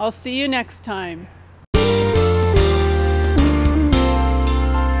Wheaton. I'll see you next time.